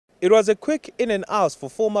It was a quick in and out for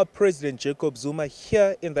former President Jacob Zuma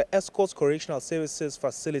here in the Estcourt Correctional Services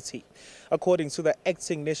facility. According to the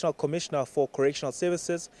Acting National Commissioner for Correctional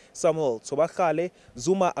Services, Thobakgale,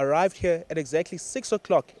 Zuma arrived here at exactly 6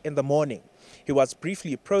 o'clock in the morning. He was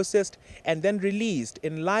briefly processed and then released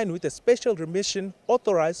in line with a special remission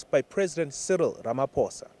authorized by President Cyril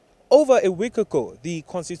Ramaphosa. Over a week ago, the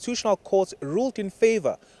Constitutional Court ruled in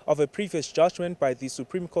favor of a previous judgment by the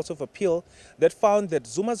Supreme Court of Appeal that found that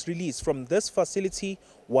Zuma's release from this facility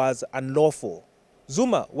was unlawful.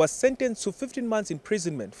 Zuma was sentenced to 15 months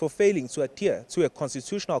imprisonment for failing to adhere to a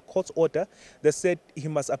Constitutional Court order that said he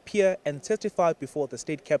must appear and testify before the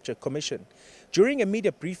State Capture Commission. During a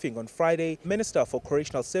media briefing on Friday, Minister for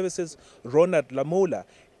Correctional Services Lamola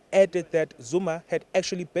added that Zuma had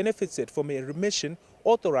actually benefited from a remission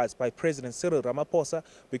authorized by President Cyril Ramaphosa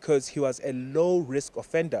because he was a low-risk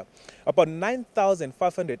offender. About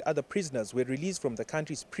 9,500 other prisoners were released from the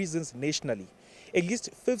country's prisons nationally. At least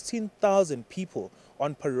 15,000 people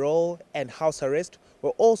on parole and house arrest were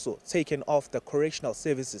also taken off the correctional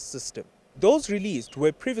services system. Those released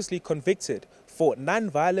were previously convicted for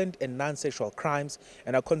non-violent and non-sexual crimes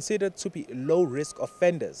and are considered to be low-risk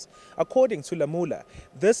offenders. According to Lamola,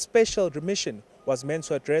 this special remission was meant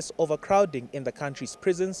to address overcrowding in the country's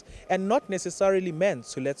prisons and not necessarily meant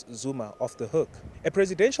to let Zuma off the hook. A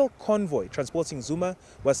presidential convoy transporting Zuma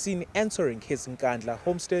was seen entering his Nkandla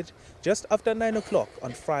homestead just after 9 o'clock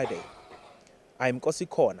on Friday. I'm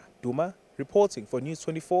Makgothi Duma, reporting for News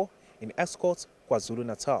 24 in Estcourt,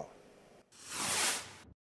 KwaZulu-Natal.